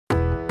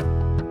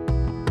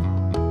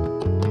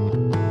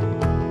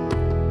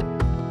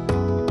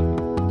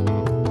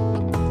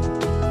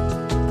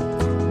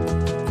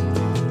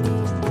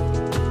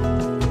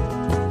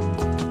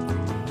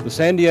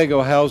San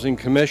Diego Housing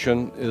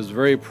Commission is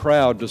very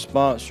proud to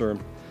sponsor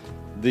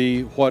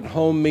the What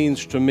Home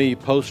Means to Me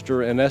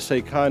poster and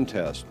essay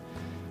contest,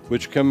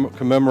 which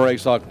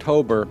commemorates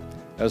October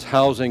as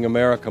Housing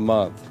America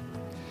Month.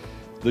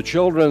 The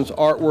children's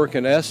artwork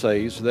and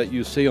essays that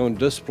you see on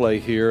display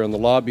here in the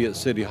lobby at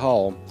City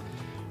Hall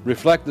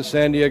reflect the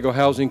San Diego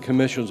Housing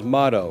Commission's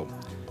motto,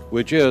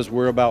 which is,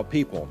 "We're about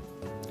people."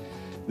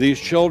 These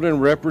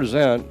children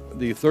represent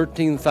the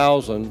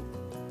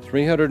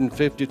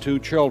 13,352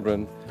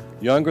 children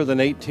younger than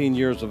 18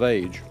 years of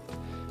age,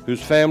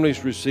 whose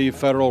families receive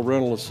federal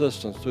rental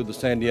assistance through the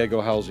San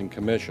Diego Housing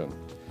Commission.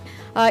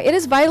 It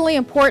is vitally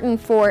important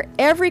for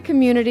every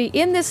community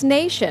in this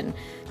nation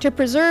to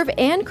preserve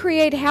and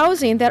create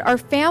housing that our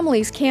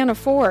families can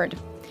afford.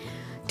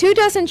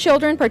 24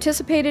 children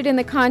participated in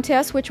the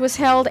contest, which was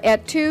held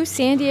at 2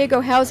 San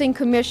Diego Housing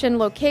Commission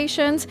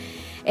locations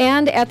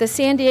and at the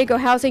San Diego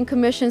Housing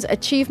Commission's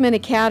Achievement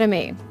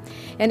Academy.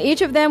 And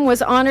each of them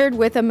was honored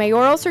with a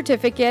mayoral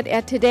certificate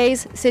at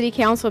today's City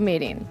Council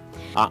meeting.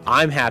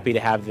 I'm happy to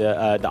have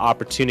the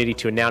opportunity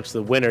to announce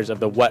the winners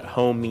of the What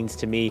Home Means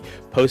to Me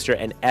poster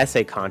and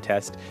essay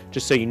contest.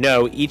 Just so you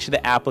know, each of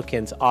the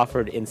applicants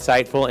offered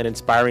insightful and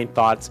inspiring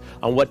thoughts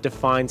on what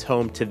defines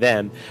home to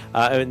them,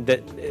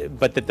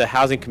 but that the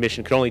Housing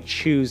Commission could only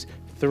choose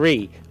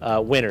 3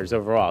 winners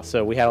overall.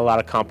 So we had a lot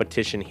of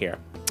competition here.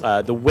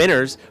 The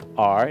winners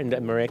are, and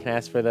Maria, can I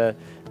ask for the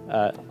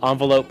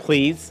envelope,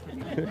 please?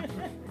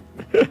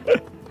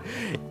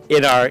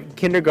 In our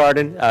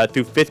kindergarten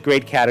through 5th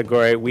grade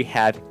category, we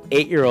have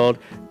 8-year-old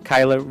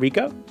Kyla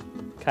Rico.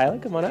 Kyla,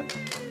 come on up.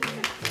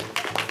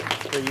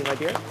 For you, my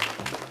dear.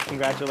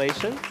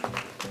 Congratulations.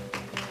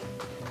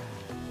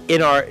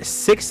 In our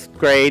 6th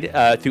grade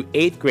through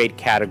 8th grade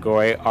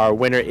category, our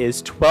winner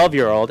is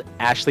 12-year-old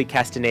Ashley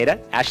Castaneda.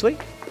 Ashley?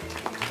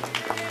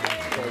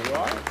 There you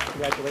are.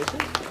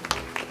 Congratulations.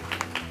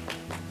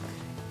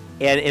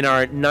 And in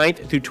our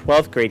 9th through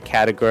 12th grade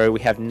category, we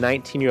have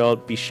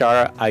 19-year-old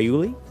Bishara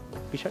Ayuli.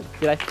 Bishara,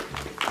 did I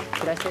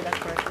say that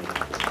correctly?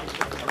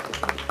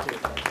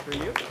 For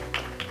you.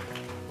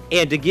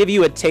 And to give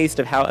you a taste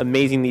of how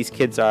amazing these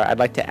kids are, I'd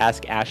like to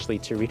ask Ashley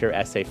to read her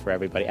essay for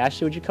everybody.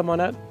 Ashley, would you come on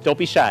up? Don't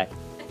be shy.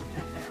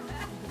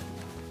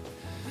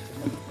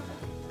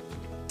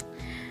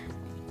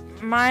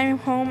 My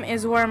home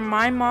is where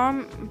my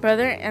mom,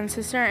 brother, and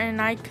sister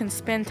and I can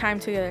spend time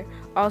together.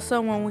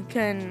 Also, when we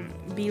can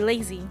be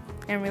lazy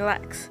and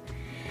relax.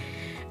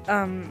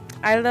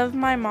 I love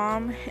my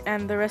mom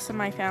and the rest of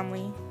my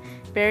family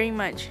very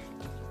much.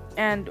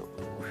 And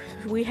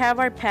we have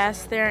our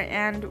past there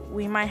and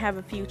we might have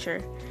a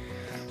future.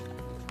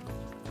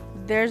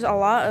 There's a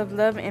lot of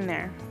love in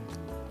there.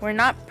 We're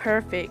not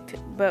perfect,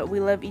 but we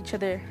love each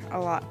other a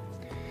lot.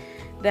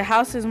 The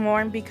house is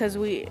warm because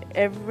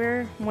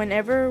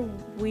whenever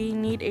we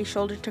need a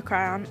shoulder to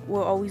cry on,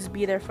 we'll always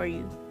be there for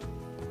you.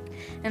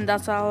 And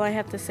that's all I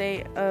have to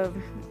say of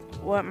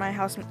what my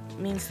house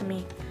means to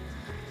me.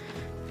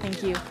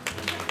 Thank you.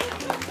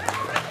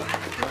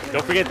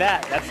 Don't forget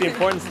that. That's the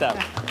important stuff.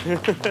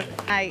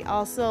 I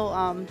also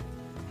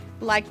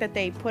like that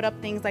they put up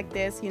things like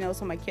this,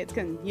 so my kids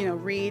can,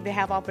 read. They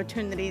have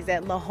opportunities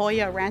that La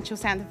Jolla, Rancho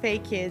Santa Fe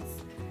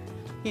kids,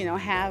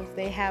 have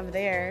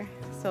there.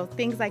 So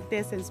things like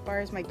this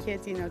inspires my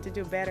kids, to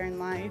do better in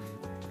life.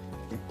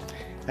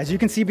 As you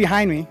can see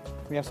behind me,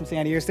 we have some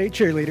San Diego State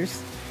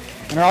cheerleaders,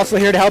 and are also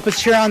here to help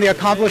us cheer on the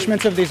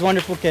accomplishments of these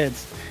wonderful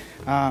kids.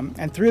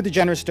 And through the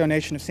generous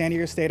donation of San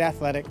Diego State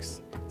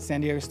Athletics,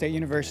 San Diego State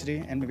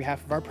University, and on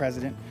behalf of our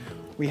president,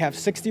 we have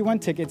 61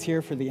 tickets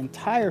here for the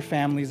entire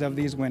families of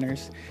these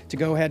winners to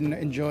go ahead and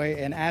enjoy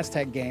an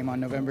Aztec game on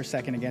November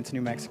 2nd against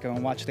New Mexico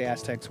and watch the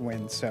Aztecs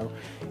win. So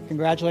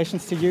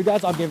congratulations to you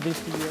guys. I'll give these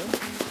to you.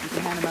 You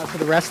can hand them out to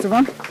the rest of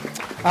them.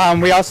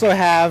 We also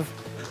have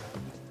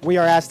We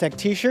Are Aztec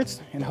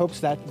t-shirts in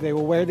hopes that they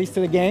will wear these to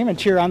the game and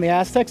cheer on the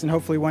Aztecs and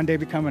hopefully one day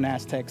become an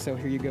Aztec. So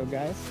here you go,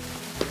 guys.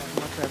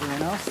 For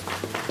everyone else.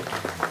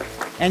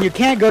 And you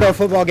can't go to a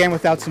football game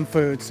without some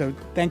food, so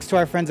thanks to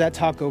our friends at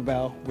Taco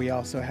Bell, we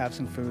also have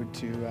some food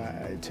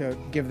to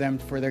give them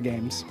for their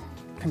games.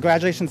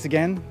 Congratulations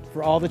again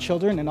for all the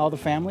children and all the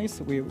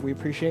families. We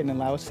appreciate and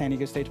allow San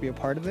Diego State to be a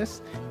part of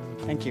this.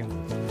 Thank you.